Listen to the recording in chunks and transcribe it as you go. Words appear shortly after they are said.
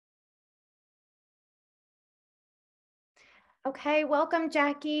Okay, welcome,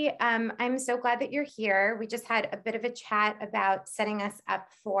 Jackie. I'm so glad that you're here. We just had a bit of a chat about setting us up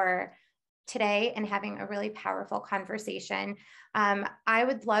for today and having a really powerful conversation. I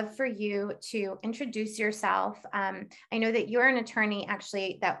would love for you to introduce yourself. I know that you're an attorney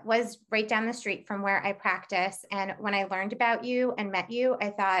actually that was right down the street from where I practice. And when I learned about you and met you,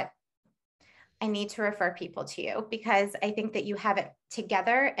 I thought, I need to refer people to you because I think that you have it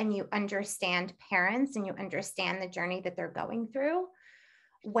together and you understand parents and you understand the journey that they're going through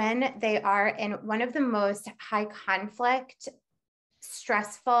when they are in one of the most high conflict,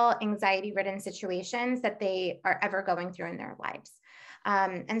 stressful, anxiety ridden situations that they are ever going through in their lives.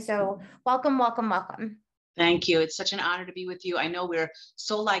 And so welcome, welcome, welcome. Thank you. It's such an honor to be with you. I know we're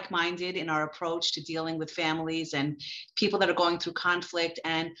so like-minded in our approach to dealing with families and people that are going through conflict.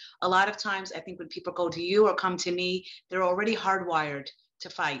 And a lot of times, I think when people go to you or come to me, they're already hardwired to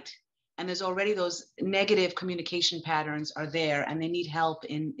fight. And there's already those negative communication patterns are there, and they need help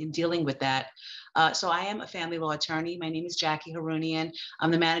in dealing with that. So I am a family law attorney. My name is Jackie Harounian.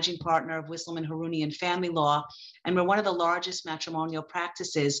 I'm the managing partner of Wisselman Harounian Family Law, and we're one of the largest matrimonial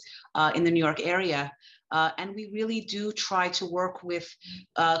practices in the New York area. And we really do try to work with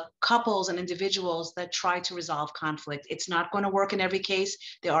couples and individuals that try to resolve conflict. It's not going to work in every case.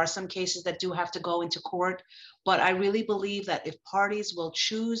 There are some cases that do have to go into court. But I really believe that if parties will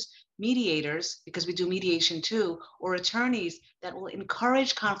choose mediators, because we do mediation too, or attorneys that will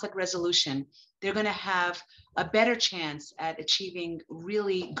encourage conflict resolution, they're going to have a better chance at achieving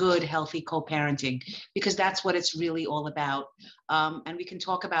really good, healthy co-parenting, because that's what it's really all about. And we can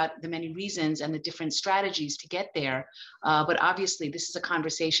talk about the many reasons and the different strategies to get there. But obviously, this is a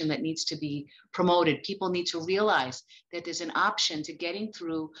conversation that needs to be promoted. People need to realize that there's an option to getting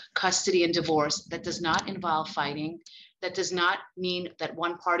through custody and divorce that does not involve fighting, that does not mean that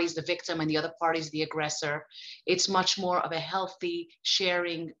one party is the victim and the other party is the aggressor. It's much more of a healthy,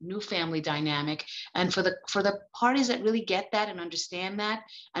 sharing, new family dynamic. And for the parties that really get that and understand that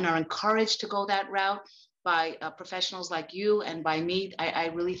and are encouraged to go that route by professionals like you and by me, I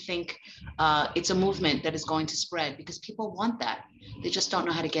really think it's a movement that is going to spread because people want that. They just don't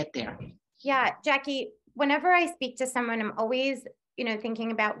know how to get there. Yeah, Jackie, whenever I speak to someone, I'm always thinking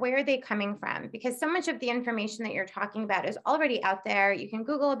about where are they coming from? Because so much of the information that you're talking about is already out there. You can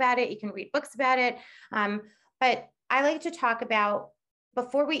Google about it, you can read books about it. But I like to talk about,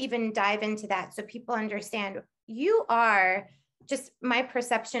 before we even dive into that, so people understand, you are, just my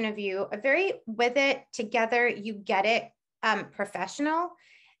perception of you, a very with it, together, you get it, professional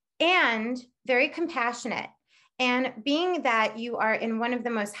and very compassionate. And being that you are in one of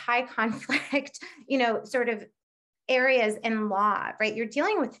the most high conflict, sort of areas in law, right? You're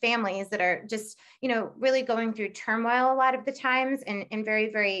dealing with families that are just, really going through turmoil a lot of the times and in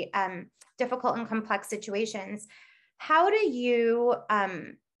very, very difficult and complex situations. How do you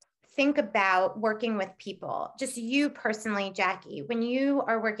think about working with people? Just you personally, Jackie, when you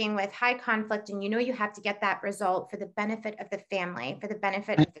are working with high conflict and you have to get that result for the benefit of the family, for the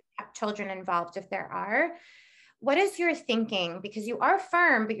benefit of the children involved, if there are. What is your thinking? Because you are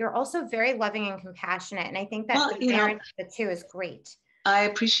firm, but you're also very loving and compassionate. And I think that the marriage of the two is great. I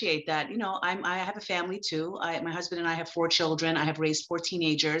appreciate that. I have a family too. My husband and I have 4 children. I have raised 4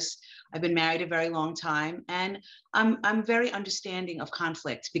 teenagers. I've been married a very long time, and I'm very understanding of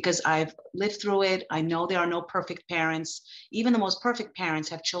conflict because I've lived through it. I know there are no perfect parents. Even the most perfect parents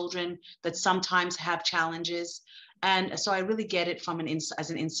have children that sometimes have challenges. And so I really get it from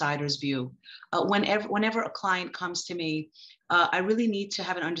as an insider's view. Whenever a client comes to me, I really need to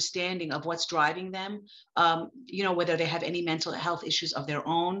have an understanding of what's driving them, whether they have any mental health issues of their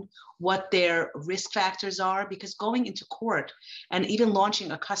own, what their risk factors are, because going into court and even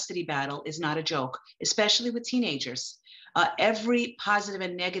launching a custody battle is not a joke, especially with teenagers. Every positive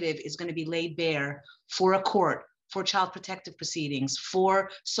and negative is going to be laid bare for a court, for child protective proceedings, for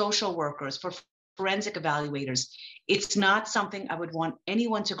social workers, for forensic evaluators. It's not something I would want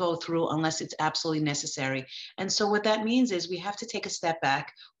anyone to go through unless it's absolutely necessary. And so what that means is we have to take a step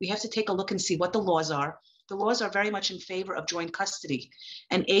back. We have to take a look and see what the laws are. The laws are very much in favor of joint custody.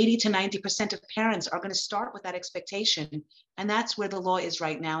 And 80 to 90% of parents are going to start with that expectation. And that's where the law is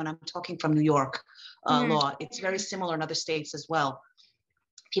right now. And I'm talking from New York law. It's very similar in other states as well.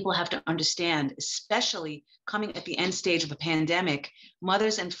 People have to understand, especially coming at the end stage of a pandemic,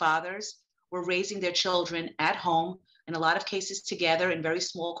 mothers and fathers were raising their children at home, in a lot of cases together in very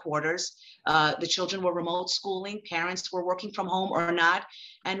small quarters. The children were remote schooling, parents were working from home or not.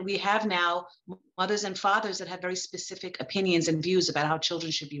 And we have now mothers and fathers that have very specific opinions and views about how children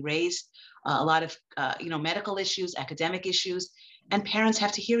should be raised, a lot of medical issues, academic issues, and parents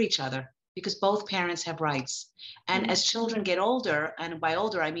have to hear each other. because both parents have rights. And as children get older, and by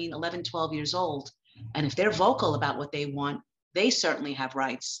older, I mean 11, 12 years old, and if they're vocal about what they want, they certainly have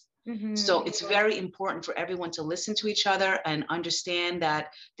rights. So it's very important for everyone to listen to each other and understand that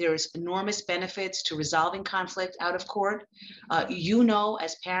there's enormous benefits to resolving conflict out of court. You know,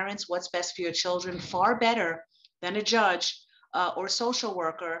 as parents, what's best for your children far better than a judge or social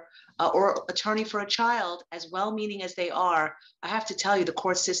worker or attorney for a child, as well-meaning as they are. I have to tell you, the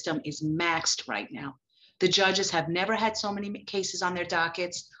court system is maxed right now. The judges have never had so many cases on their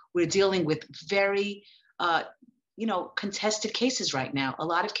dockets. We're dealing with very contested cases right now. A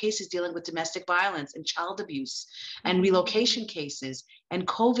lot of cases dealing with domestic violence and child abuse and relocation cases and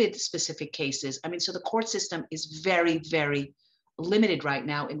COVID specific cases. I mean, so the court system is very, very limited right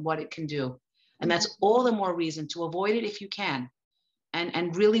now in what it can do. And that's all the more reason to avoid it if you can,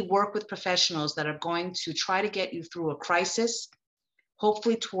 and really work with professionals that are going to try to get you through a crisis,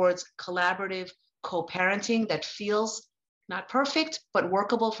 hopefully towards collaborative co-parenting that feels not perfect, but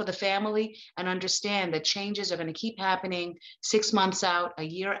workable for the family, and understand that changes are going to keep happening 6 months out, a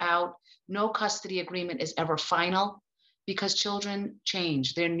year out. No custody agreement is ever final because children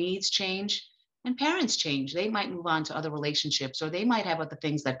change, their needs change, and parents change. They might move on to other relationships, or they might have other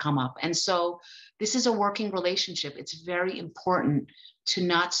things that come up. And so this is a working relationship. It's very important to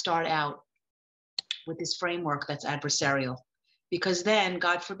not start out with this framework that's adversarial, because then,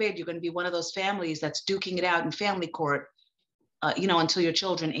 God forbid, you're going to be one of those families that's duking it out in family court until your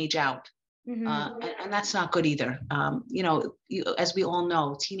children age out. And that's not good either. As we all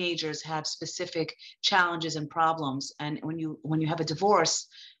know, teenagers have specific challenges and problems. And when you have a divorce,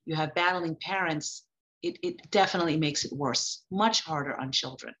 you have battling parents, it definitely makes it worse, much harder on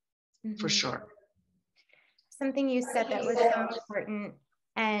children, for sure. Something you said that was so important,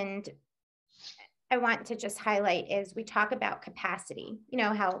 and I want to just highlight, is we talk about capacity.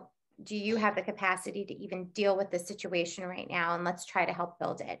 How do you have the capacity to even deal with the situation right now? And let's try to help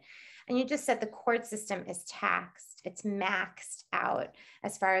build it. And you just said the court system is taxed, it's maxed out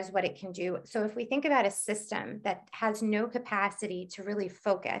as far as what it can do. So if we think about a system that has no capacity to really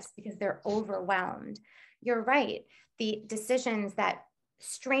focus because they're overwhelmed, you're right. The decisions that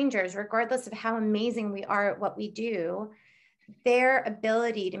strangers, regardless of how amazing we are at what we do, their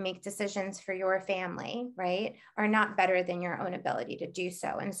ability to make decisions for your family, right, are not better than your own ability to do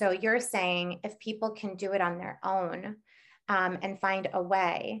so. And so you're saying if people can do it on their own and find a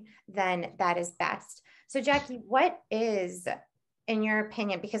way, then that is best. So Jackie, what is, in your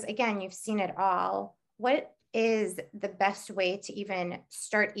opinion, because again, you've seen it all, what is the best way to even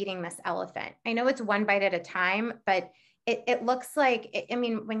start eating this elephant? I know it's one bite at a time, but it looks like,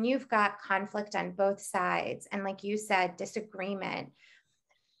 when you've got conflict on both sides and, like you said, disagreement,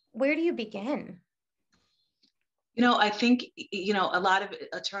 where do you begin? I think, a lot of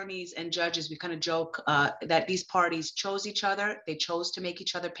attorneys and judges, we kind of joke that these parties chose each other. They chose to make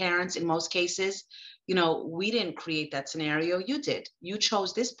each other parents in most cases. We didn't create that scenario. You did. You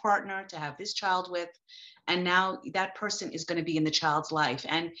chose this partner to have this child with. And now that person is going to be in the child's life.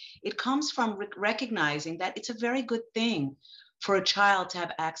 And it comes from recognizing that it's a very good thing for a child to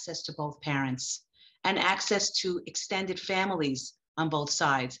have access to both parents and access to extended families on both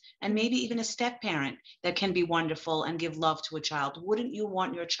sides, and maybe even a step parent that can be wonderful and give love to a child. Wouldn't you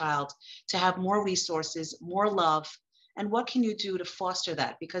want your child to have more resources, more love? And what can you do to foster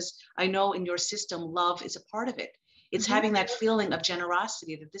that? Because I know in your system, love is a part of it. It's having that feeling of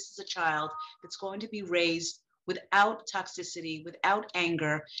generosity, that this is a child that's going to be raised without toxicity, without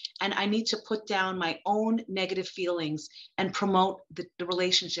anger. And I need to put down my own negative feelings and promote the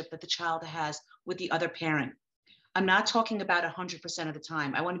relationship that the child has with the other parent. I'm not talking about 100% of the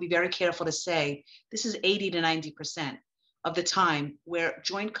time. I want to be very careful to say this is 80 to 90% of the time where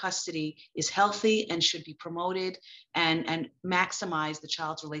joint custody is healthy and should be promoted and maximize the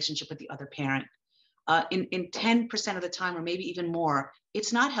child's relationship with the other parent. In 10% of the time, or maybe even more,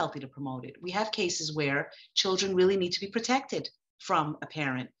 it's not healthy to promote it. We have cases where children really need to be protected from a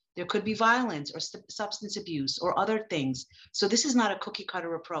parent. There could be violence or substance abuse or other things. So this is not a cookie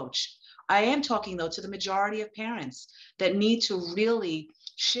cutter approach. I am talking, though, to the majority of parents that need to really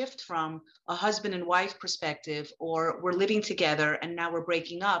shift from a husband and wife perspective, or we're living together and now we're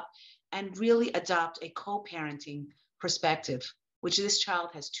breaking up, and really adopt a co-parenting perspective, which this child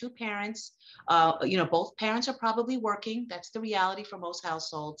has two parents. Both parents are probably working. That's the reality for most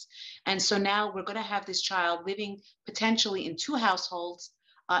households. And so now we're going to have this child living potentially in two households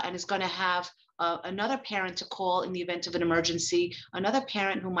and is going to have another parent to call in the event of an emergency, another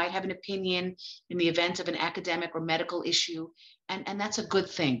parent who might have an opinion in the event of an academic or medical issue. And that's a good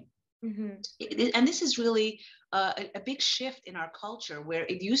thing. And this is really a big shift in our culture, where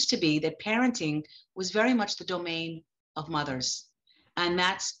it used to be that parenting was very much the domain of mothers. And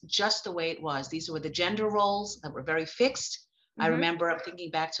that's just the way it was. These were the gender roles that were very fixed. I remember, I'm thinking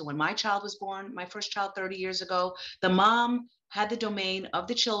back to when my child was born, my first child 30 years ago, the mom had the domain of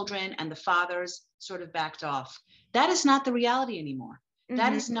the children and the fathers sort of backed off. That is not the reality anymore.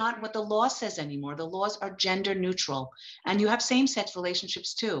 That is not what the law says anymore. The laws are gender neutral, and you have same-sex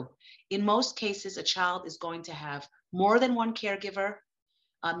relationships too. In most cases, a child is going to have more than one caregiver,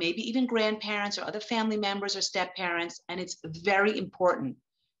 maybe even grandparents or other family members or step-parents, and it's very important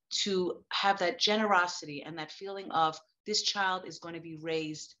to have that generosity and that feeling of this child is going to be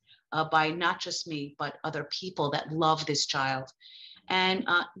raised by not just me, but other people that love this child. And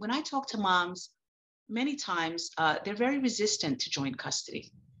when I talk to moms, many times they're very resistant to joint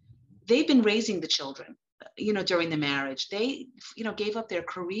custody. They've been raising the children, during the marriage. They, gave up their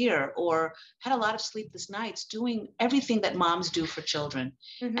career or had a lot of sleepless nights doing everything that moms do for children.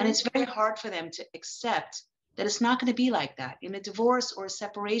 And it's very hard for them to accept that it's not going to be like that. In a divorce or a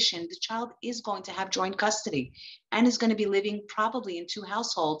separation, the child is going to have joint custody and is going to be living probably in two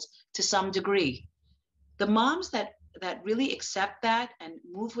households to some degree. The moms that really accept that and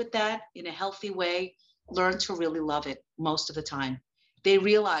move with that in a healthy way learn to really love it most of the time. They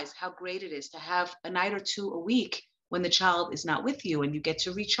realize how great it is to have a night or two a week when the child is not with you and you get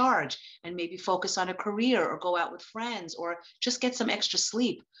to recharge and maybe focus on a career or go out with friends or just get some extra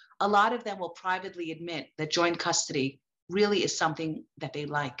sleep. A lot of them will privately admit that joint custody really is something that they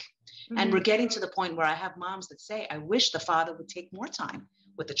like. And we're getting to the point where I have moms that say, I wish the father would take more time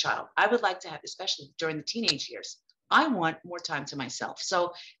with the child. I would like to have, especially during the teenage years, I want more time to myself.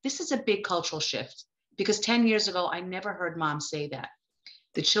 So this is a big cultural shift, because 10 years ago, I never heard moms say that.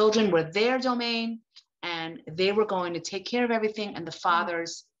 The children were their domain and they were going to take care of everything, and the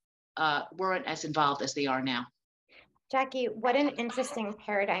fathers weren't as involved as they are now. Jackie, what an interesting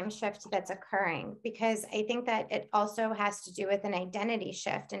paradigm shift that's occurring, because I think that it also has to do with an identity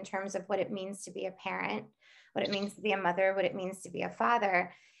shift in terms of what it means to be a parent, what it means to be a mother, what it means to be a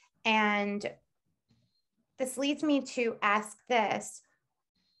father. And this leads me to ask this: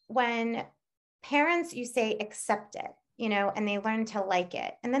 when parents, you say, accept it, and they learn to like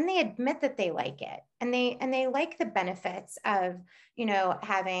it, and then they admit that they like it, and they like the benefits of,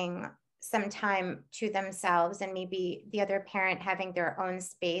 having some time to themselves, and maybe the other parent having their own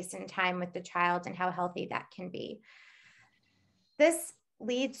space and time with the child, and how healthy that can be. This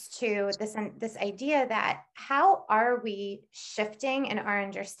leads to this idea that how are we shifting in our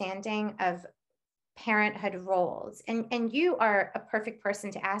understanding of parenthood roles? And you are a perfect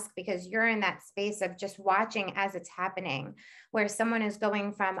person to ask, because you're in that space of just watching as it's happening, where someone is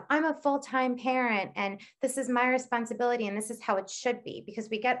going from, I'm a full-time parent and this is my responsibility and this is how it should be, because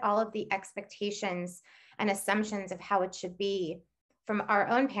we get all of the expectations and assumptions of how it should be from our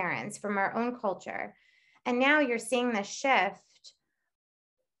own parents, from our own culture. And now you're seeing this shift.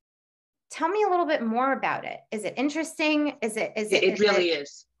 Tell me a little bit more about it. Is it interesting? It really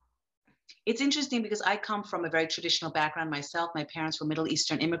is. It's interesting because I come from a very traditional background myself. My parents were Middle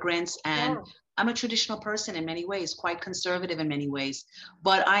Eastern immigrants, and I'm a traditional person in many ways, quite conservative in many ways.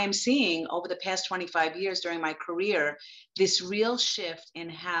 But I am seeing over the past 25 years during my career, this real shift in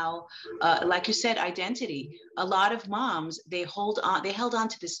how, like you said, identity. A lot of moms, they held on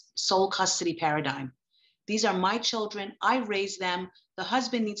to this sole custody paradigm. These are my children. I raise them. The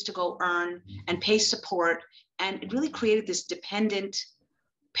husband needs to go earn and pay support. And it really created this dependent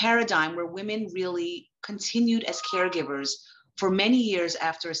paradigm where women really continued as caregivers for many years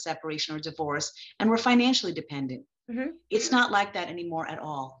after a separation or divorce and were financially dependent. It's not like that anymore at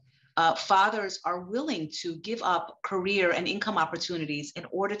all. Fathers are willing to give up career and income opportunities in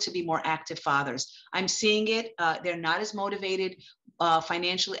order to be more active fathers. I'm seeing it. They're not as motivated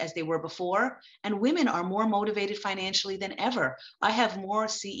financially as they were before, and women are more motivated financially than ever. I have more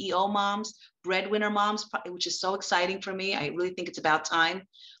CEO moms, breadwinner moms, which is so exciting for me. I really think it's about time.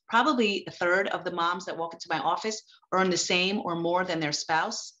 Probably a third of the moms that walk into my office earn the same or more than their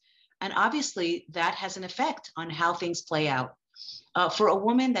spouse. And obviously that has an effect on how things play out. For a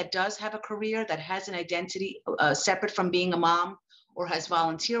woman that does have a career, that has an identity separate from being a mom, or has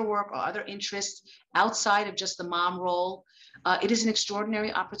volunteer work or other interests outside of just the mom role, it is an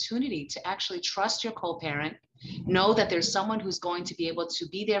extraordinary opportunity to actually trust your co-parent, know that there's someone who's going to be able to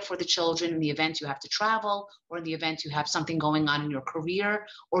be there for the children in the event you have to travel, or in the event you have something going on in your career,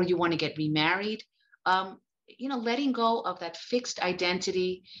 or you want to get remarried. Letting go of that fixed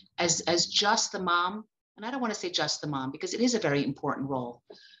identity as just the mom. And I don't want to say just the mom, because it is a very important role.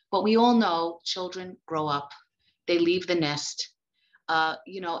 But we all know children grow up, they leave the nest.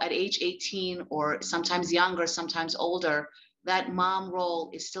 at age 18 or sometimes younger, sometimes older, that mom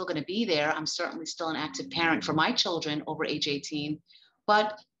role is still going to be there. I'm certainly still an active parent for my children over age 18,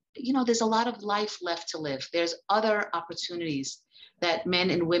 but there's a lot of life left to live. There's other opportunities that men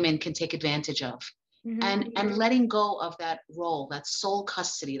and women can take advantage of. And letting go of that role, that sole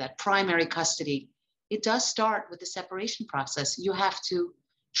custody, that primary custody, it does start with the separation process. You have to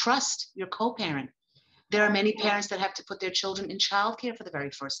trust your co-parent. There are many parents that have to put their children in childcare for the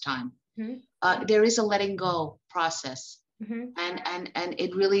very first time. There is a letting go process. And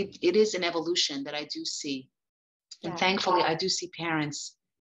it is an evolution that I do see. And thankfully, I do see parents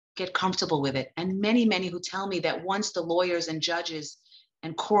get comfortable with it. And many, many who tell me that once the lawyers and judges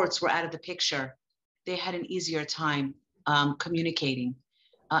and courts were out of the picture, they had an easier time communicating.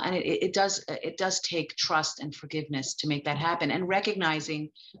 And it does take trust and forgiveness to make that happen. And recognizing,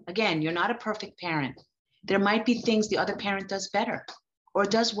 again, you're not a perfect parent. There might be things the other parent does better or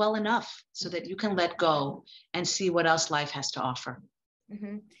does well enough so that you can let go and see what else life has to offer.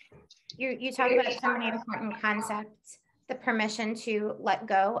 You talk about so many important concepts: the permission to let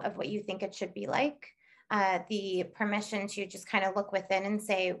go of what you think it should be like, the permission to just kind of look within and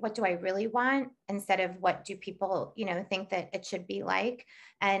say, what do I really want, instead of what do people, think that it should be like.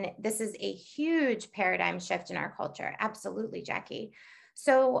 And this is a huge paradigm shift in our culture. Absolutely, Jackie.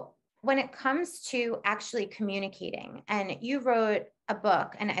 So when it comes to actually communicating, and you wrote a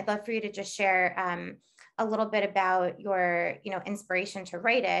book, and I'd love for you to just share a little bit about your, inspiration to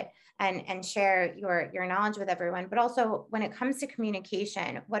write it, and share your knowledge with everyone. But also, when it comes to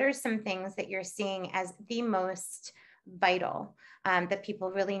communication, what are some things that you're seeing as the most vital that people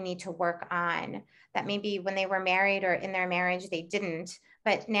really need to work on, that maybe when they were married or in their marriage they didn't,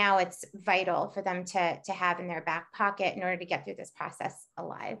 but now it's vital for them to have in their back pocket in order to get through this process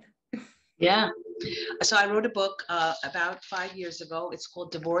alive? Yeah. So I wrote a book about 5 years ago. It's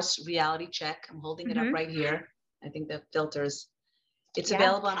called Divorce Reality Check. I'm holding it up right here. I think the filters. It's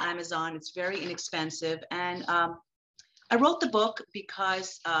available on Amazon. It's very inexpensive. And I wrote the book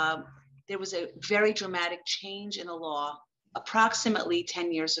because there was a very dramatic change in the law approximately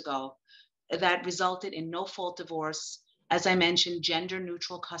 10 years ago that resulted in no-fault divorce. As I mentioned,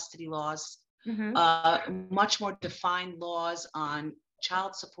 gender-neutral custody laws, much more defined laws on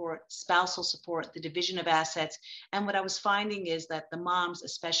child support, spousal support, the division of assets. And what I was finding is that the moms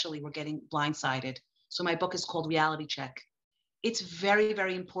especially were getting blindsided. So my book is called Reality Check. It's very,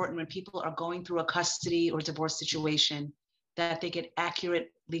 very important when people are going through a custody or divorce situation that they get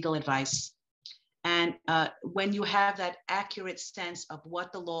accurate legal advice. And when you have that accurate sense of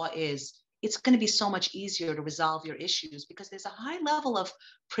what the law is, it's going to be so much easier to resolve your issues because there's a high level of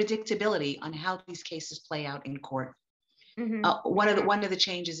predictability on how these cases play out in court. One of the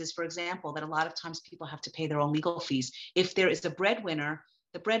changes is, for example, that a lot of times people have to pay their own legal fees. If there is a breadwinner,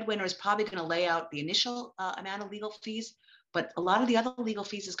 the breadwinner is probably going to lay out the initial amount of legal fees, but a lot of the other legal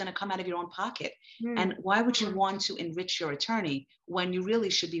fees is going to come out of your own pocket. And why would you want to enrich your attorney when you really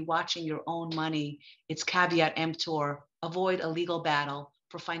should be watching your own money? It's caveat emptor, avoid a legal battle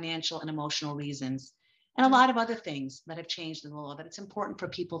for financial and emotional reasons, and a lot of other things that have changed in the law that it's important for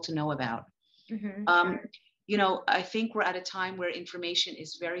people to know about. I think we're at a time where information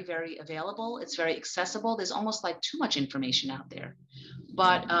is very, very available. It's very accessible. There's almost like too much information out there.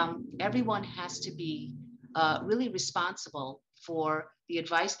 But everyone has to be really responsible for the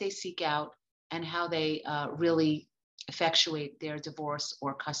advice they seek out and how they really effectuate their divorce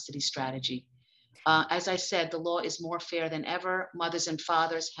or custody strategy. As I said, the law is more fair than ever. Mothers and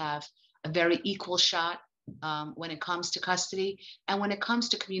fathers have a very equal shot when it comes to custody. And when it comes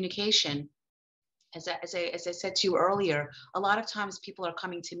to communication, as I said to you earlier, a lot of times people are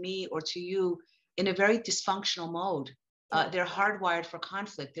coming to me or to you in a very dysfunctional mode. They're hardwired for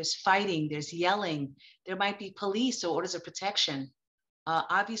conflict. There's fighting, there's yelling. There might be police or orders of protection.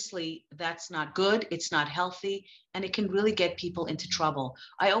 Obviously, that's not good. It's not healthy, and it can really get people into trouble.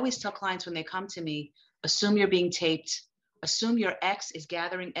 I always tell clients when they come to me, assume you're being taped. Assume your ex is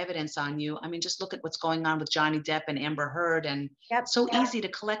gathering evidence on you. I mean, just look at what's going on with Johnny Depp and Amber Heard, and so easy to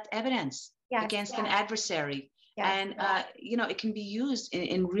collect evidence against an adversary. And, it can be used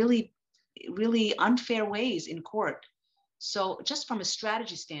in really, really unfair ways in court. So just from a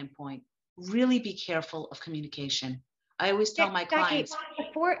strategy standpoint, really be careful of communication. I always tell my clients.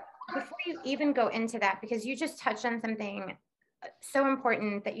 Before you even go into that, because you just touched on something so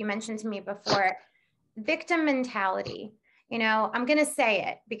important that you mentioned to me before, victim mentality. I'm going to say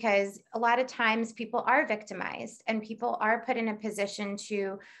it because a lot of times people are victimized and people are put in a position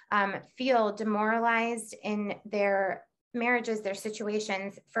to feel demoralized in their marriages, their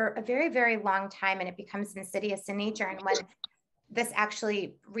situations for a very, very long time, and it becomes insidious in nature. And when this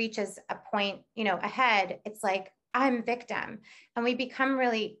actually reaches a point, ahead, it's like, I'm victim. And we become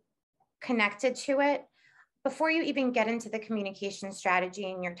really connected to it. Before you even get into the communication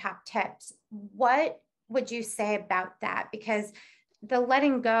strategy and your top tips, what would you say about that? Because the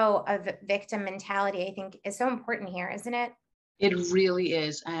letting go of victim mentality, I think, is so important here, isn't it? It really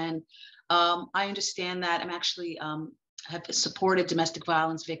is. And I understand that. I'm actually have supported domestic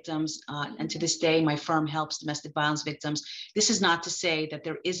violence victims. And to this day, my firm helps domestic violence victims. This is not to say that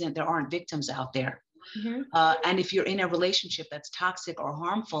there aren't victims out there. Mm-hmm. And if you're in a relationship that's toxic or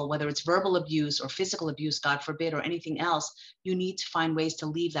harmful, whether it's verbal abuse or physical abuse, God forbid, or anything else, you need to find ways to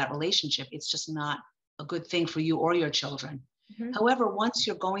leave that relationship. It's just not a good thing for you or your children. Mm-hmm. However, once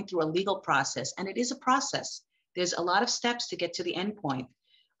you're going through a legal process, and it is a process, there's a lot of steps to get to the end point.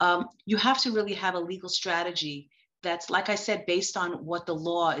 You have to really have a legal strategy that's, like I said, based on what the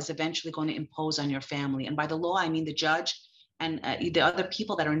law is eventually going to impose on your family. And by the law, I mean the judge and the other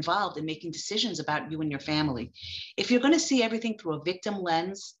people that are involved in making decisions about you and your family. If you're going to see everything through a victim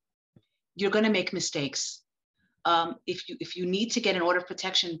lens, you're going to make mistakes. If you need to get an order of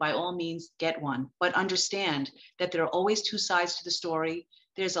protection, by all means, get one. But understand that there are always two sides to the story.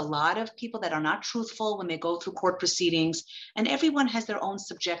 There's a lot of people that are not truthful when they go through court proceedings, and everyone has their own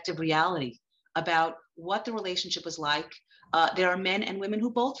subjective reality about what the relationship was like. There are men and women who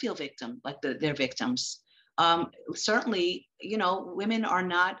both feel they're victims. Certainly, women are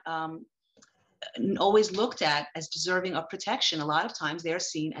not always looked at as deserving of protection. A lot of times they're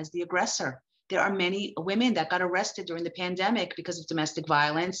seen as the aggressor. There are many women that got arrested during the pandemic because of domestic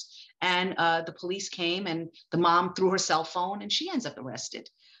violence, and the police came and the mom threw her cell phone and she ends up arrested.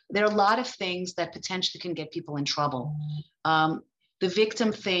 There are a lot of things that potentially can get people in trouble. The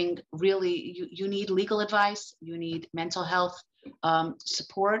victim thing, really, you need legal advice, you need mental health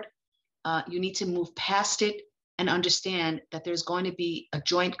support, you need to move past it and understand that there's going to be a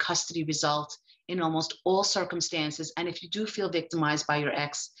joint custody result in almost all circumstances. And if you do feel victimized by your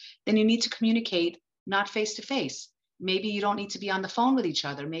ex, then you need to communicate, not face to face. Maybe you don't need to be on the phone with each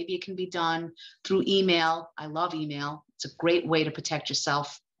other. Maybe it can be done through email. I love email. It's a great way to protect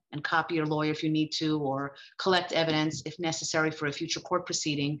yourself, and copy your lawyer if you need to, or collect evidence if necessary for a future court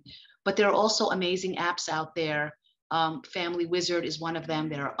proceeding. But there are also amazing apps out there. Family Wizard is one of them.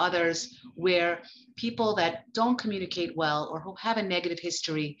 There are others where people that don't communicate well or who have a negative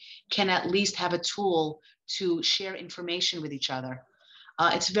history can at least have a tool to share information with each other.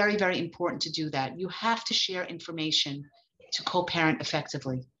 It's very, very important to do that. You have to share information to co-parent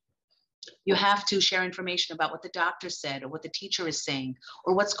effectively. You have to share information about what the doctor said or what the teacher is saying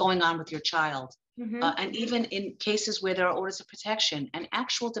or what's going on with your child. Mm-hmm. And even in cases where there are orders of protection and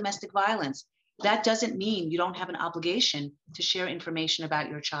actual domestic violence, that doesn't mean you don't have an obligation to share information about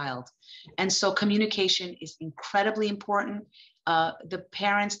your child. And so communication is incredibly important. The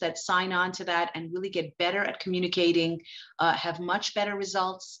parents that sign on to that and really get better at communicating have much better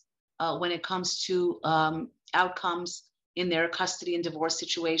results when it comes to outcomes in their custody and divorce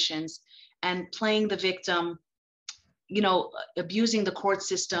situations. And playing the victim, abusing the court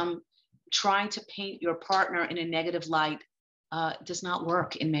system, trying to paint your partner in a negative light does not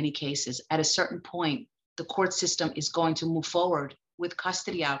work in many cases. At a certain point, the court system is going to move forward with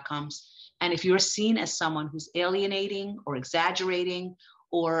custody outcomes. And if you're seen as someone who's alienating or exaggerating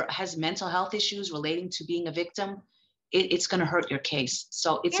or has mental health issues relating to being a victim, it's going to hurt your case.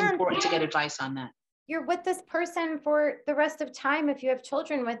 So it's important to get advice on that. You're with this person for the rest of time if you have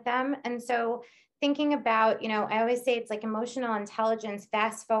children with them. And so thinking about, I always say it's like emotional intelligence,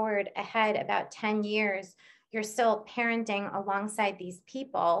 fast forward ahead about 10 years, you're still parenting alongside these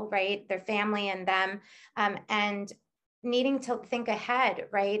people, right? Their family and them, and needing to think ahead,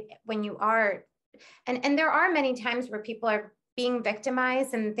 right? When you are, and there are many times where people are being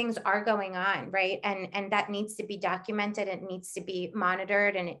victimized and things are going on, right? And that needs to be documented. It needs to be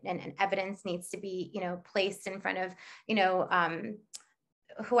monitored, and evidence needs to be, placed in front of,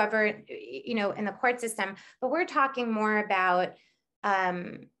 whoever, in the court system. But we're talking more about,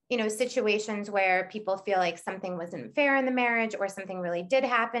 situations where people feel like something wasn't fair in the marriage or something really did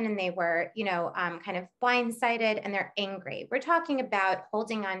happen and they were, kind of blindsided and they're angry. We're talking about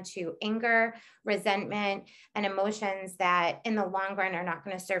holding on to anger, resentment, and emotions that in the long run are not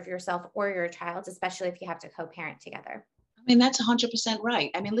going to serve yourself or your child, especially if you have to co-parent together. I mean, that's 100%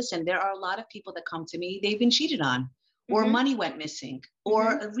 right. I mean, listen, there are a lot of people that come to me, they've been cheated on, or Mm-hmm. money went missing,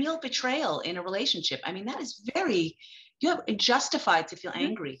 or a real betrayal in a relationship. I mean, that is you're justified to feel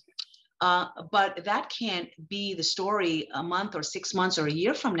angry. But that can't be the story a month or 6 months or a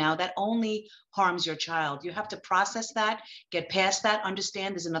year from now. That only harms your child. You have to process that, get past that,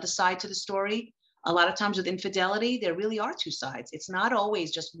 understand there's another side to the story. A lot of times with infidelity, there really are two sides. It's not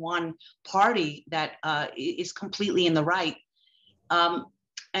always just one party that is completely in the right.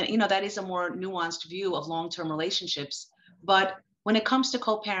 And you know, that is a more nuanced view of long-term relationships. But when it comes to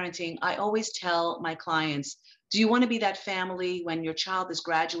co-parenting, I always tell my clients, do you want to be that family when your child is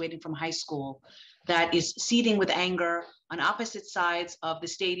graduating from high school that is seething with anger on opposite sides of the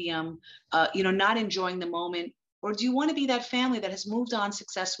stadium, you know, not enjoying the moment? Or do you want to be that family that has moved on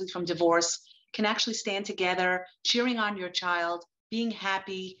successfully from divorce, can actually stand together, cheering on your child, being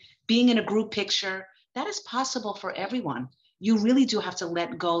happy, being in a group picture? That is possible for everyone. You really do have to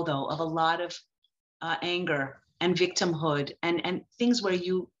let go, though, of a lot of anger and victimhood and things where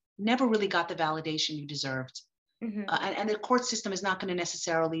you never really got the validation you deserved. Mm-hmm. And the court system is not going to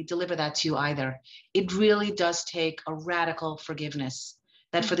necessarily deliver that to you either. It really does take a radical forgiveness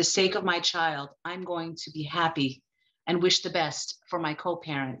that for the sake of my child, I'm going to be happy and wish the best for my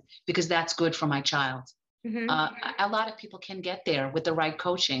co-parent because that's good for my child. Mm-hmm. A lot of people can get there with the right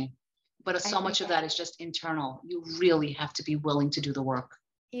coaching, but so much of that is just internal. You really have to be willing to do the work.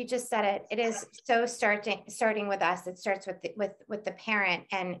 You just said it. It is so starting with us. It starts with the parent,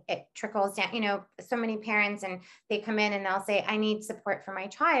 and it trickles down. You know, so many parents, and they come in and they'll say, "I need support for my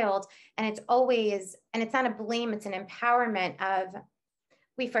child," and it's always, and it's not a blame, it's an empowerment of,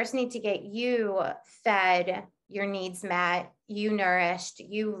 we first need to get you fed, your needs met, you nourished,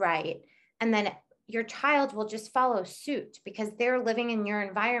 you right, and then your child will just follow suit because they're living in your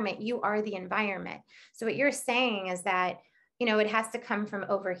environment. You are the environment. So what you're saying is that, you know, it has to come from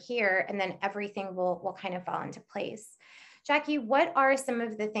over here, and then everything will kind of fall into place. Jackie, what are some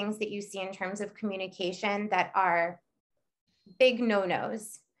of the things that you see in terms of communication that are big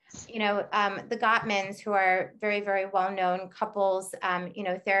no-nos? You know, the Gottmans, who are very, very well-known couples, you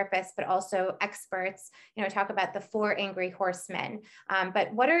know, therapists, but also experts, you know, talk about the 4 angry horsemen.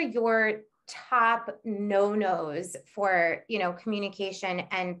 But what are your top no-nos for, you know, communication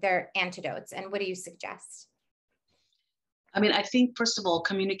and their antidotes? And what do you suggest? I mean, I think, first of all,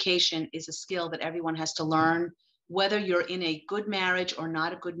 communication is a skill that everyone has to learn, whether you're in a good marriage or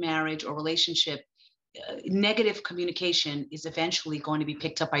not a good marriage or relationship. Negative communication is eventually going to be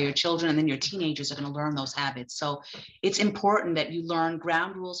picked up by your children, and then your teenagers are going to learn those habits. So it's important that you learn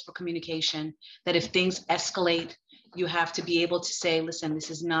ground rules for communication, that if things escalate, you have to be able to say, listen, this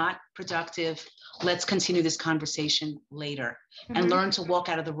is not productive. Let's continue this conversation later, and learn to walk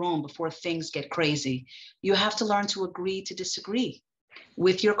out of the room before things get crazy. You have to learn to agree to disagree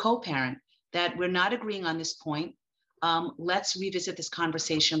with your co-parent, that we're not agreeing on this point. Let's revisit this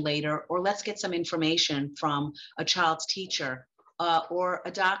conversation later, or let's get some information from a child's teacher or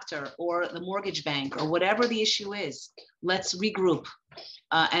a doctor or the mortgage bank or whatever the issue is. Let's regroup.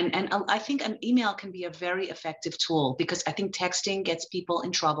 And I think an email can be a very effective tool, because I think texting gets people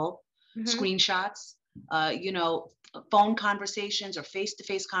in trouble. Screenshots, you know, phone conversations or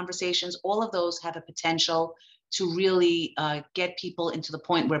face-to-face conversations, all of those have a potential to really get people into the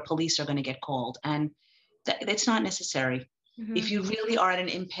point where police are going to get called. And it's not necessary. If you really are at an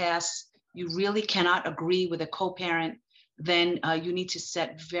impasse, you really cannot agree with a co-parent, then you need to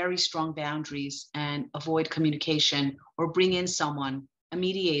set very strong boundaries and avoid communication, or bring in someone, a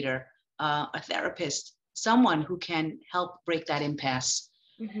mediator, a therapist, someone who can help break that impasse.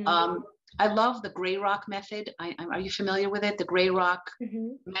 I love the gray rock method. Are you familiar with it? The gray rock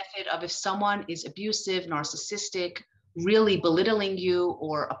method of, if someone is abusive, narcissistic, really belittling you,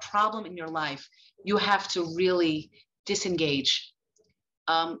 or a problem in your life, you have to really disengage.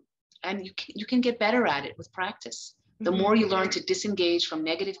 And you can get better at it with practice. The more you learn to disengage from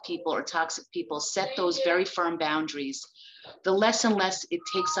negative people or toxic people, set those very firm boundaries, the less and less it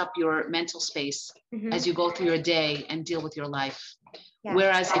takes up your mental space as you go through your day and deal with your life. Yeah.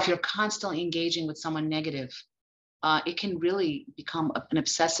 Whereas if you're constantly engaging with someone negative, it can really become an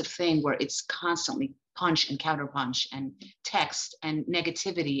obsessive thing where it's constantly punch and counterpunch and text and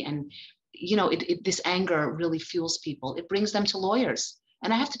negativity. And, you know, this anger really fuels people. It brings them to lawyers.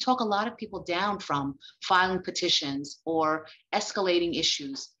 And I have to talk a lot of people down from filing petitions or escalating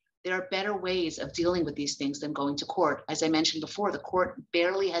issues. There are better ways of dealing with these things than going to court. As I mentioned before, the court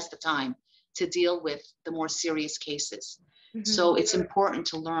barely has the time to deal with the more serious cases. So it's important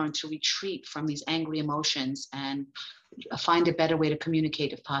to learn to retreat from these angry emotions and find a better way to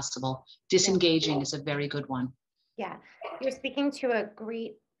communicate if possible. Disengaging is a very good one. Yeah, you're speaking to a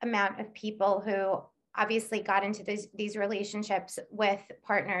great amount of people who obviously got into these relationships with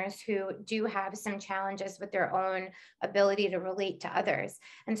partners who do have some challenges with their own ability to relate to others.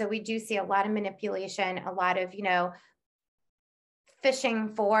 And so we do see a lot of manipulation, a lot of, you know,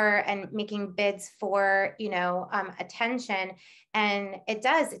 fishing for and making bids for, attention. And it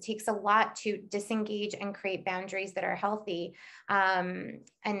takes a lot to disengage and create boundaries that are healthy. It's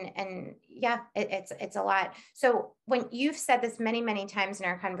a lot. So when you've said this many, many times in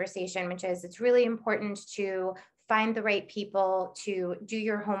our conversation, which is it's really important to find the right people, to do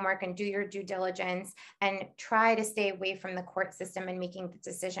your homework and do your due diligence, and try to stay away from the court system and making the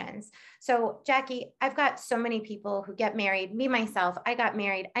decisions. So Jackie, I've got so many people who get married. Me, myself, I got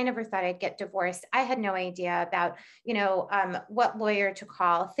married. I never thought I'd get divorced. I had no idea about, what lawyer to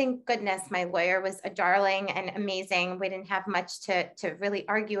call. Thank goodness my lawyer was a darling and amazing. We didn't have much to really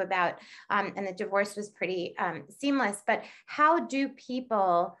argue about. And the divorce was pretty seamless. But how do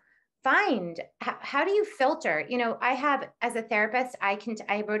people how do you filter? I have, as a therapist, I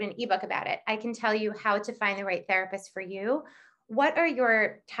wrote an ebook about it. I can tell you how to find the right therapist for you. What are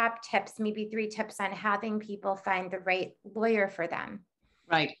your top tips, maybe 3 tips on having people find the right lawyer for them?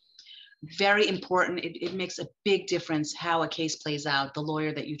 Right. Very important. It makes a big difference how a case plays out, the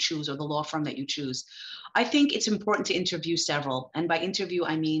lawyer that you choose or the law firm that you choose. I think it's important to interview several. And by interview,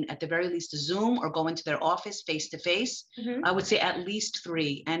 I mean at the very least a Zoom or go into their office face to face. I would say at least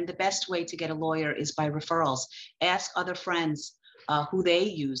 3. And the best way to get a lawyer is by referrals. Ask other friends who they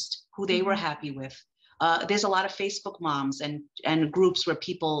used, who they were happy with. There's a lot of Facebook moms and groups where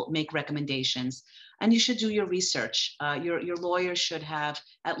people make recommendations. And you should do your research. Your lawyer should have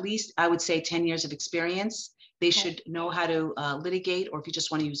at least, I would say, 10 years of experience. They should know how to litigate, or if you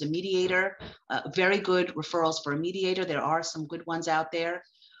just want to use a mediator, very good referrals for a mediator. There are some good ones out there.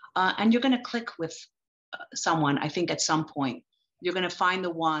 And you're going to click with someone, I think, at some point. You're going to find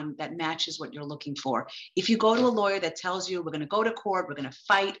the one that matches what you're looking for. If you go to a lawyer that tells you, we're going to go to court, we're going to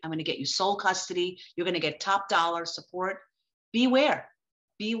fight, I'm going to get you sole custody, you're going to get top dollar support, beware.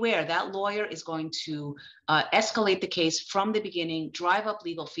 Beware, that lawyer is going to escalate the case from the beginning, drive up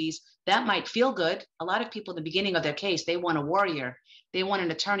legal fees. That might feel good. A lot of people in the beginning of their case, they want a warrior. They want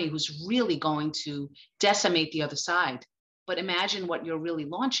an attorney who's really going to decimate the other side. But imagine what you're really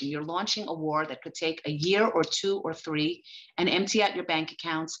launching. You're launching a war that could take a year or 2 or 3 and empty out your bank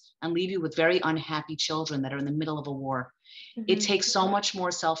accounts and leave you with very unhappy children that are in the middle of a war. It takes so much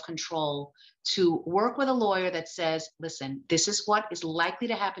more self-control to work with a lawyer that says, listen, this is what is likely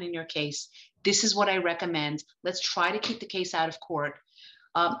to happen in your case. This is what I recommend. Let's try to keep the case out of court.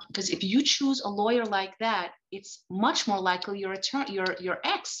 Because if you choose a lawyer like that, it's much more likely your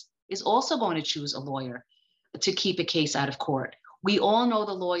ex is also going to choose a lawyer to keep a case out of court. We all know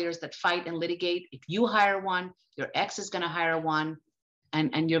the lawyers that fight and litigate. If you hire one, your ex is going to hire one,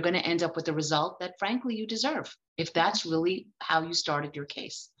 and you're going to end up with the result that, frankly, you deserve, if that's really how you started your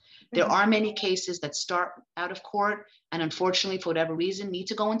case. There are many cases that start out of court and, unfortunately, for whatever reason, need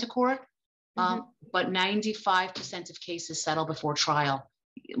to go into court. But 95% of cases settle before trial.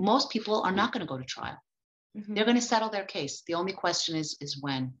 Most people are not going to go to trial. They're going to settle their case. The only question is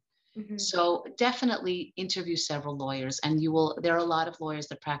when. So definitely interview several lawyers, and there are a lot of lawyers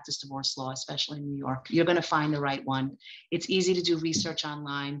that practice divorce law, especially in New York. You're going to find the right one. It's easy to do research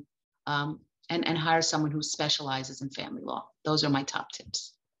online and hire someone who specializes in family law. Those are my top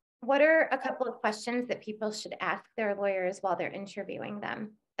tips. What are a couple of questions that people should ask their lawyers while they're interviewing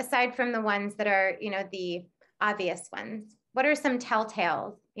them, aside from the ones that are, the obvious ones? What are some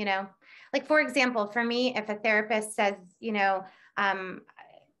telltales, like, for example, for me, if a therapist says,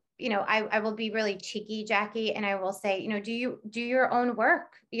 I will be really cheeky, Jackie, and I will say, do you do your own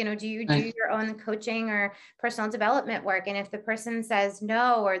work? Do you do your own coaching or personal development work? And if the person says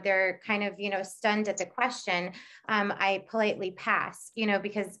no, or they're kind of, stunned at the question, I politely pass,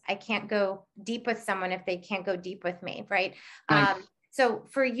 because I can't go deep with someone if they can't go deep with me. Right. So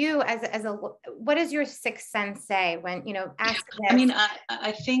for you what does your sixth sense say when, ask this? I mean,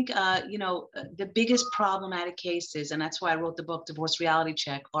 I think, the biggest problematic cases, and that's why I wrote the book, Divorce Reality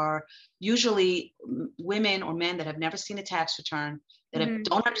Check, are usually women or men that have never seen a tax return, that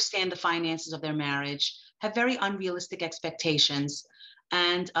don't understand the finances of their marriage, have very unrealistic expectations,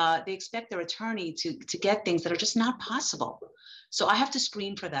 and they expect their attorney to get things that are just not possible. So I have to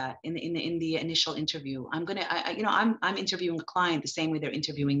screen for that in the initial interview. I'm interviewing a client the same way they're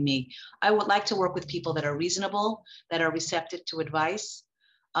interviewing me. I would like to work with people that are reasonable, that are receptive to advice.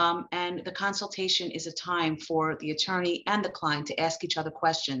 And the consultation is a time for the attorney and the client to ask each other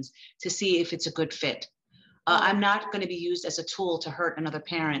questions to see if it's a good fit. I'm not going to be used as a tool to hurt another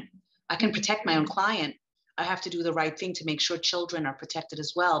parent. I can protect my own client. I have to do the right thing to make sure children are protected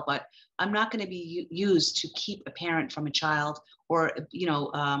as well, but I'm not going to be used to keep a parent from a child or,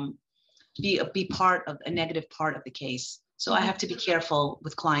 be part of a negative part of the case. So I have to be careful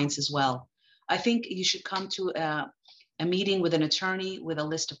with clients as well. I think you should come to a meeting with an attorney with a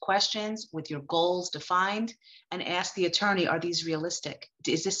list of questions, with your goals defined, and ask the attorney, are these realistic?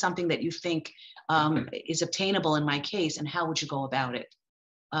 Is this something that you think is obtainable in my case, and how would you go about it?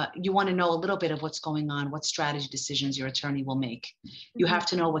 You want to know a little bit of what's going on, what strategy decisions your attorney will make. You have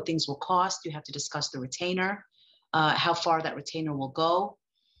to know what things will cost. You have to discuss the retainer, how far that retainer will go.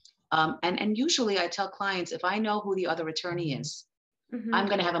 And usually I tell clients, if I know who the other attorney is, I'm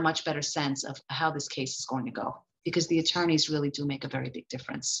going to have a much better sense of how this case is going to go, because the attorneys really do make a very big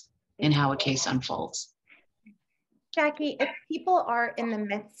difference in how a case unfolds. Jackie, if people are in the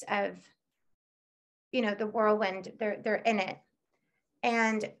midst of, the whirlwind, they're in it,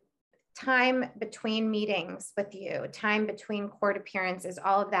 and time between meetings with you, time between court appearances,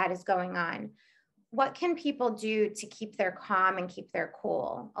 all of that is going on. What can people do to keep their calm and keep their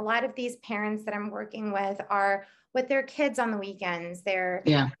cool? A lot of these parents that I'm working with are with their kids on the weekends. They're,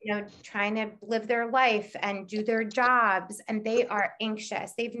 trying to live their life and do their jobs, and they are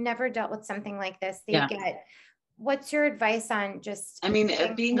anxious. They've never dealt with something like this. What's your advice on just?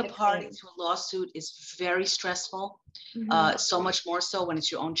 Being a party to a lawsuit is very stressful. So much more so when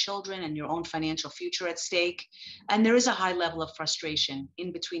it's your own children and your own financial future at stake. And there is a high level of frustration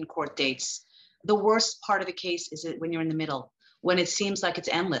in between court dates. The worst part of the case is when you're in the middle, when it seems like it's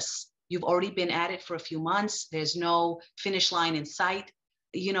endless. You've already been at it for a few months. There's no finish line in sight.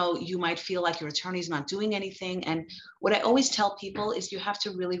 You might feel like your attorney's not doing anything. And what I always tell people is you have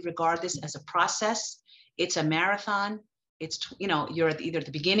to really regard this as a process. It's a marathon. It's, you're at either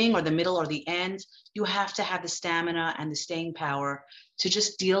the beginning or the middle or the end. You have to have the stamina and the staying power to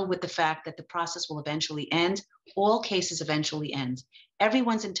just deal with the fact that the process will eventually end. All cases eventually end.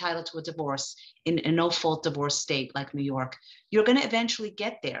 Everyone's entitled to a divorce in a no-fault divorce state like New York. You're going to eventually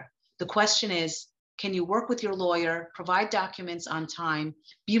get there. The question is, can you work with your lawyer, provide documents on time,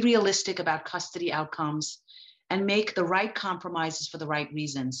 be realistic about custody outcomes, and make the right compromises for the right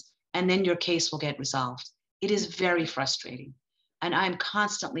reasons? And then your case will get resolved. It is very frustrating. And I'm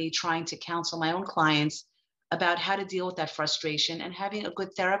constantly trying to counsel my own clients about how to deal with that frustration, and having a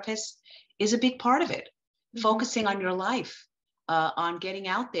good therapist is a big part of it. Focusing on your life, on getting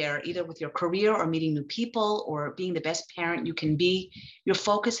out there, either with your career or meeting new people or being the best parent you can be. Your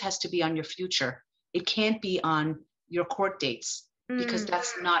focus has to be on your future. It can't be on your court dates, because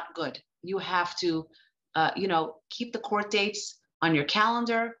that's not good. You have to, keep the court dates on your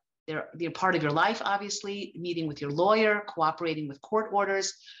calendar. They're part of your life, obviously, meeting with your lawyer, cooperating with court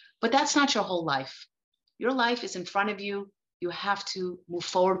orders, but that's not your whole life. Your life is in front of you. You have to move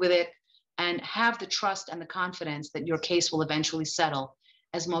forward with it and have the trust and the confidence that your case will eventually settle,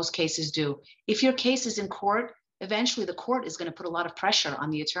 as most cases do. If your case is in court, eventually the court is going to put a lot of pressure on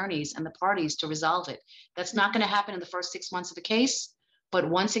the attorneys and the parties to resolve it. That's not going to happen in the first 6 months of the case, but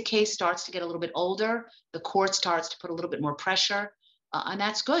once a case starts to get a little bit older, the court starts to put a little bit more pressure, and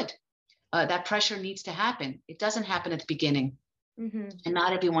that's good. That pressure needs to happen. It doesn't happen at the beginning, and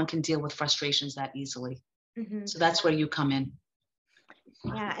not everyone can deal with frustrations that easily. So that's where you come in.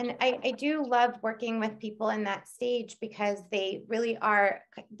 Yeah, and I do love working with people in that stage, because they really are,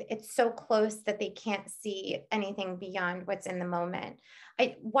 it's so close that they can't see anything beyond what's in the moment.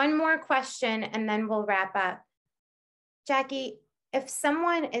 One more question and then we'll wrap up. Jackie, if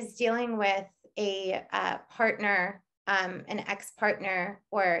someone is dealing with a partner, an ex-partner,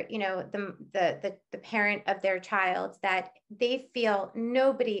 or the parent of their child, that they feel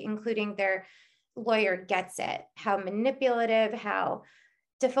nobody, including their lawyer, gets it, how manipulative, how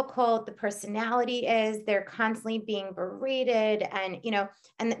difficult the personality is, they're constantly being berated, and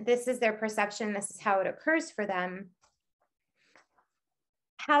and this is their perception, this is how it occurs for them.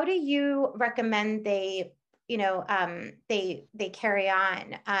 How do you recommend they carry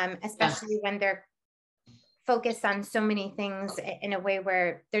on, especially when they're focused on so many things in a way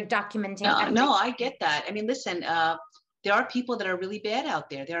where they're documenting? No, I get that. Listen, there are people that are really bad out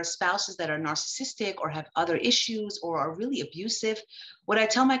there. There are spouses that are narcissistic or have other issues or are really abusive. What I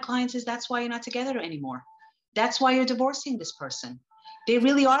tell my clients is that's why you're not together anymore. That's why you're divorcing this person. They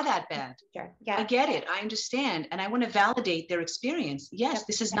really are that bad. Sure. Yeah. I get it. I understand. And I want to validate their experience. Yes,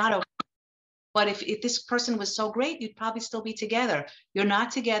 this is not okay. But if this person was so great, you'd probably still be together. You're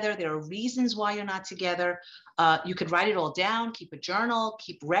not together. There are reasons why you're not together. You could write it all down, keep a journal,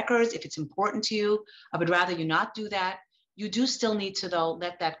 keep records if it's important to you. I would rather you not do that. You do still need to, though,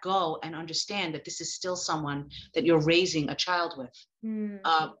 let that go and understand that this is still someone that you're raising a child with.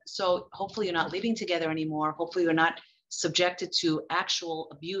 So hopefully you're not living together anymore. Hopefully you're not subjected to actual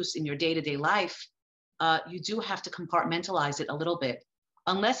abuse in your day-to-day life. You do have to compartmentalize it a little bit,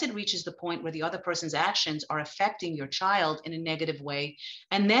 unless it reaches the point where the other person's actions are affecting your child in a negative way.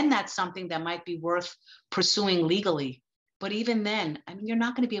 And then that's something that might be worth pursuing legally. But even then, I mean, you're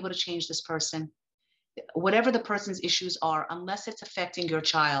not going to be able to change this person. Whatever the person's issues are, unless it's affecting your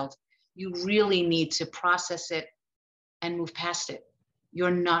child, you really need to process it and move past it.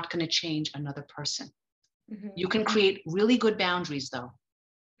 You're not going to change another person. You can create really good boundaries, though.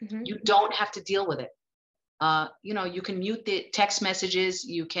 You don't have to deal with it. You know, you can mute the text messages,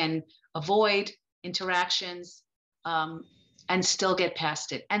 you can avoid interactions, and still get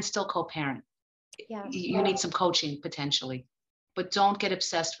past it and still co-parent. Yeah. You need some coaching potentially, but don't get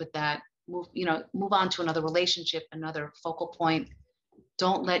obsessed with that. Move on to another relationship, another focal point.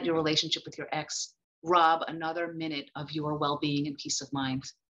 Don't let your relationship with your ex rob another minute of your well-being and peace of mind.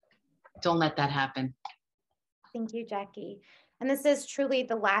 Don't let that happen. Thank you, Jackie. And this is truly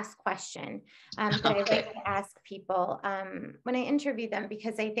the last question that I like to ask people when I interview them,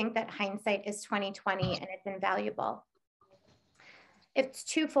 because I think that hindsight is 20/20 and it's invaluable. It's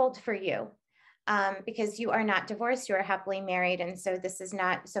twofold for you, because you are not divorced, you are happily married. And so this is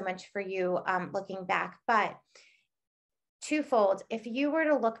not so much for you looking back, but twofold. If you were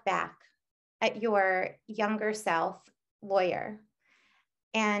to look back at your younger self, lawyer,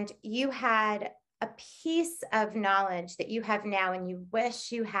 and you had a piece of knowledge that you have now and you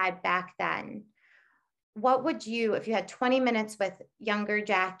wish you had back then, what would you, if you had 20 minutes with younger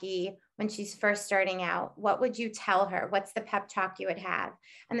Jackie when she's first starting out, what would you tell her? What's the pep talk you would have?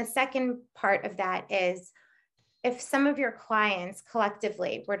 And the second part of that is, if some of your clients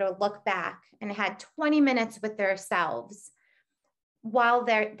collectively were to look back and had 20 minutes with themselves while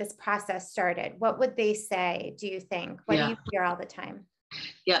this process started, what would they say, do you think? What do you hear all the time?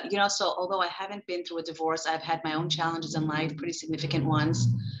 Yeah, so although I haven't been through a divorce, I've had my own challenges in life, pretty significant ones.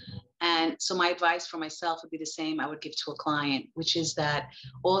 And so my advice for myself would be the same I would give to a client, which is that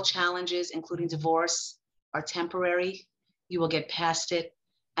all challenges, including divorce, are temporary. You will get past it.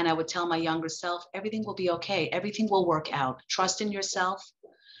 And I would tell my younger self, everything will be okay. Everything will work out. Trust in yourself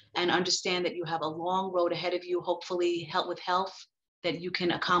and understand that you have a long road ahead of you, hopefully help with health, that you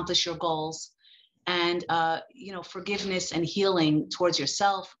can accomplish your goals. And, forgiveness and healing towards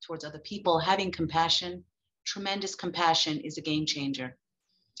yourself, towards other people, having compassion, tremendous compassion is a game changer.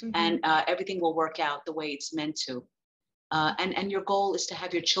 And everything will work out the way it's meant to. And your goal is to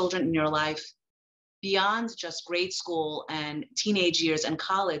have your children in your life beyond just grade school and teenage years and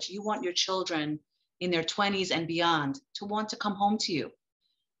college. You want your children in their 20s and beyond to want to come home to you,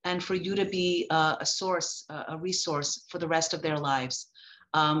 and for you to be a source, a resource for the rest of their lives.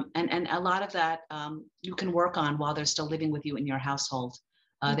 And a lot of that you can work on while they're still living with you in your household.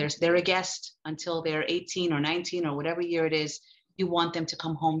 They're a guest until they're 18 or 19 or whatever year it is. You want them to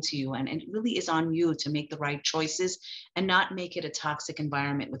come home to you. And it really is on you to make the right choices and not make it a toxic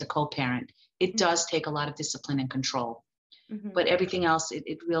environment with a co-parent. It does take a lot of discipline and control. But everything else,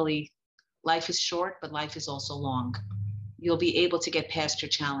 it really, life is short, but life is also long. You'll be able to get past your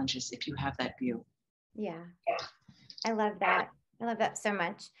challenges if you have that view. Yeah, I love that. I love that so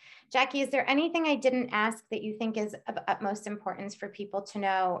much. Jackie, is there anything I didn't ask that you think is of utmost importance for people to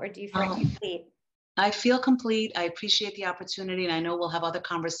know, or do you feel complete? I feel complete. I appreciate the opportunity, and I know we'll have other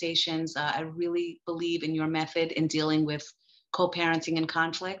conversations. I really believe in your method in dealing with co-parenting and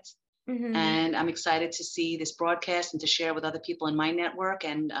conflict. And I'm excited to see this broadcast and to share with other people in my network.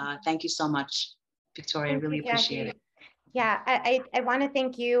 And thank you so much, Victoria. I really appreciate it. Yeah, I want to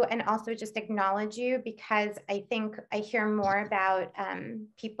thank you and also just acknowledge you, because I think I hear more about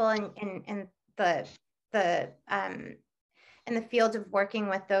people in the field of working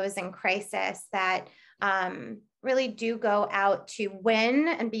with those in crisis that really do go out to win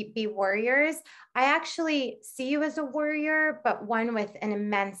and be warriors. I actually see you as a warrior, but one with an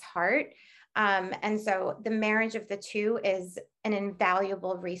immense heart. And so the marriage of the two is an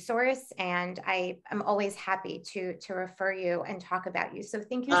invaluable resource, and I am always happy to refer you and talk about you. So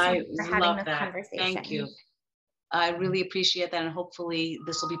thank you so much for having this conversation. Thank you. I really appreciate that, and hopefully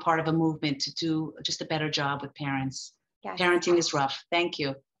this will be part of a movement to do just a better job with parents. Yes. Parenting is rough. Thank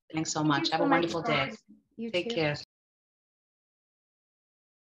you. Thanks so much. Have a wonderful day. You Take too. care.